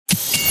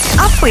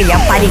Apa yang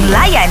paling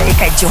layan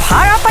dekat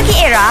JoHaRa Pagi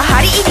ERA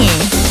hari ini?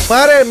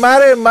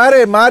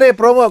 Mari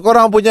promote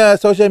korang punya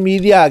social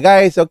media,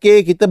 guys.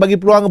 Okay, kita bagi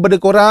peluang kepada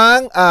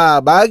korang.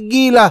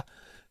 Bagilah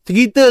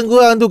cerita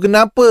korang tu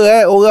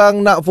kenapa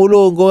orang nak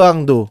follow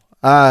korang tu.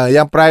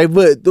 Yang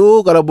private tu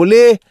kalau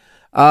boleh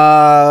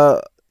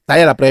tak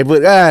payahlah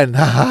private kan.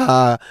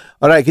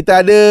 Alright,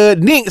 kita ada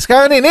Nick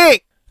sekarang ni,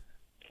 Nick.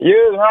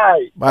 Ya,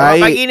 hai. Baik.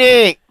 Selamat pagi,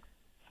 Nick.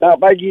 Selamat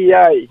pagi,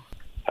 hai.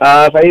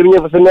 Saya punya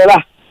personal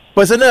lah.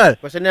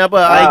 Personal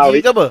apa?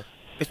 IG ke apa?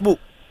 Facebook?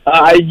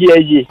 IG.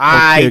 IG,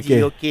 okey.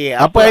 okey.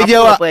 Apa IG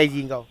awak? Apa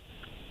IG kau?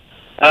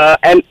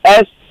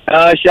 NS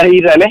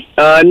Syahiran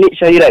Nick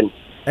Syahiran.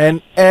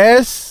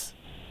 NS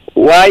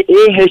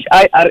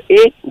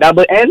YAHIRA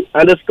 _N_.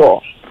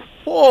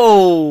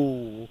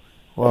 Oh.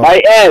 Wow. By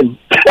N.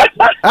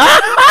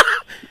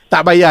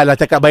 Tak payahlah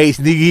cakap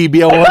baik sendiri,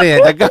 biar orang ni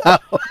yang cakap.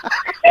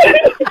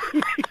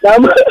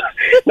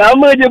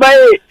 Nama je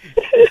baik.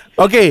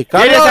 Okey,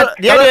 kalau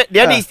Dia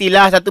ada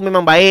istilah, satu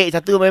memang baik,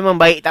 satu memang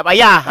baik tak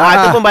payah.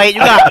 Itu pun baik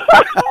juga.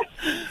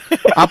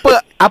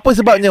 apa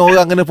sebabnya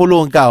orang kena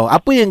follow kau?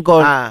 Apa yang kau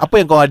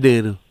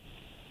ada tu?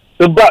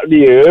 Sebab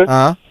dia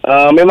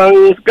memang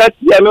suka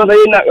hati, memang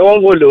saya nak orang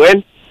follow kan.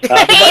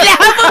 Yelah,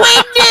 apa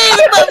benda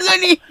sebab kau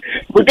ni?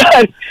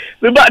 Bukan,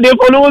 sebab dia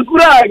follower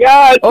kurang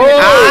kan.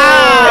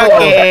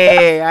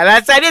 Okey.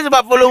 Alasan dia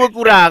sebab follower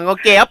kurang.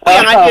 Okey, apa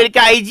yang ada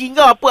dekat IG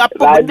kau? Apa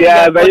benda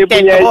yang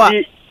content kau buat?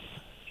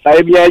 Saya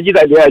punya IG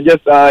tak ada,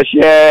 just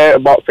share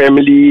about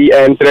family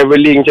and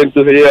travelling macam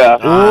tu saja.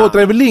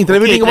 Travelling ke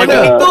mana?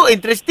 Travelling tu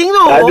interesting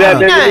tu. Ada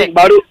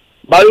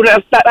baru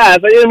nak start lah.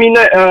 Saya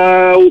minat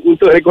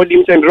untuk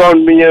recording macam drone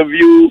punya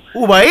view.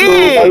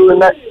 Baik. So,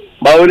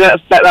 baru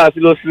nak start lah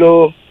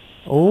slow.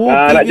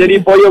 Nak jadi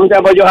poyo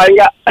macam Abang Johan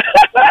enggak?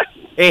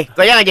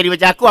 Kau jangan jadi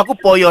macam aku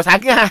poyo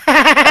sangat.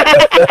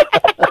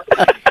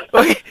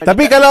 Okay.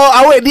 Tapi kalau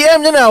awet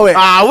DM macam mana awet?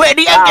 Awet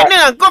DM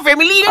kena. Kau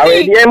family ni.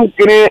 Awet DM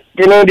kena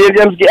dia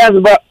diam sikit lah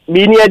sebab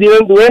bini ada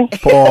orang tu kan.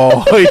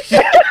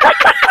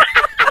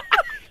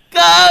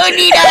 Kau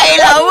ni dah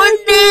elak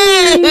benda.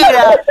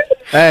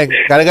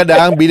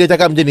 Kadang-kadang bila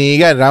cakap macam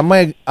ni kan,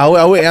 ramai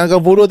awet-awet yang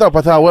akan follow tau.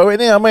 Pasal awet-awet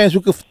ni ramai yang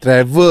suka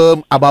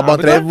travel. Abang-abang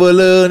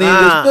traveller ni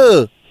dia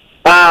suka.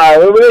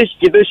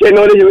 Kita share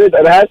knowledge boleh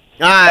tak dah?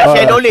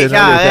 Share knowledge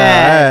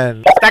kan.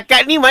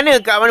 Setakat ni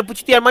kat mana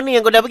percutian mana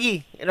yang kau dah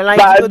pergi? Tak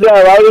ada,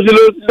 baru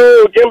slow-slow.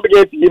 Kan pergi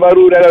hati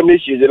baru dalam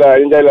Malaysia je lah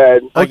jalan.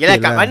 Okey lah,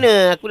 kat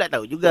mana? Aku tak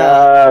tahu juga.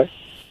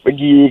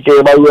 Pergi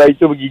ke baru hari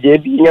tu pergi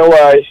JB dengan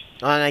wife.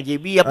 Dengan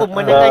JB apa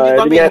pemandangan je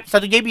kau ambil?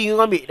 Satu JB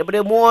kau ambil daripada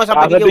Muar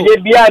sampai ke Satu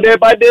JB lah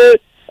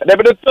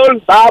daripada tol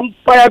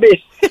sampai habis.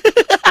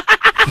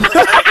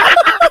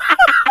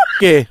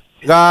 Okey,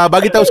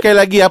 bagi tahu sekali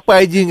lagi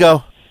apa IG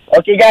kau.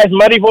 Okay guys,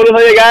 mari follow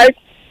saya guys.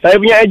 Saya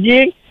punya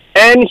IG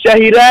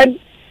Syahiran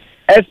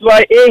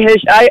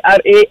SYAHIRANN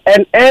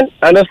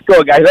 _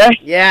 guys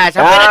Ya,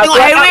 siapa nak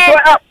tengok highway?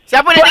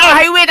 Siapa nak tengok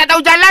highway tak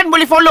tahu jalan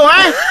boleh follow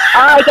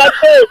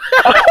cantik.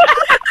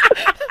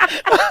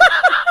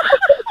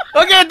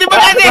 Okey, terima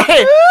kasih.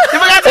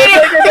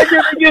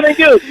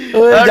 Thank you.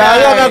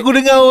 Jarang aku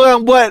dengar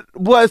orang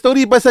buat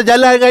story pasal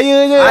jalan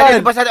raya je.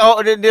 Pasal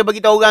dia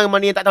bagi tahu orang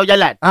mana yang tak tahu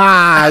jalan.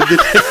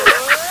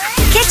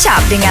 Catch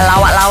up dengan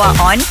lawak-lawak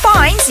on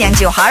points yang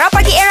JoHaRa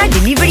Pagi ERA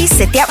delivery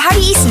setiap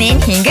hari Isnin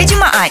hingga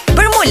Jumaat.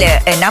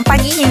 Bermula 6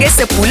 pagi hingga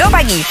 10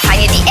 pagi.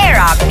 Hanya di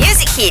ERA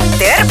Music Hit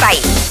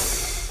Terbaik.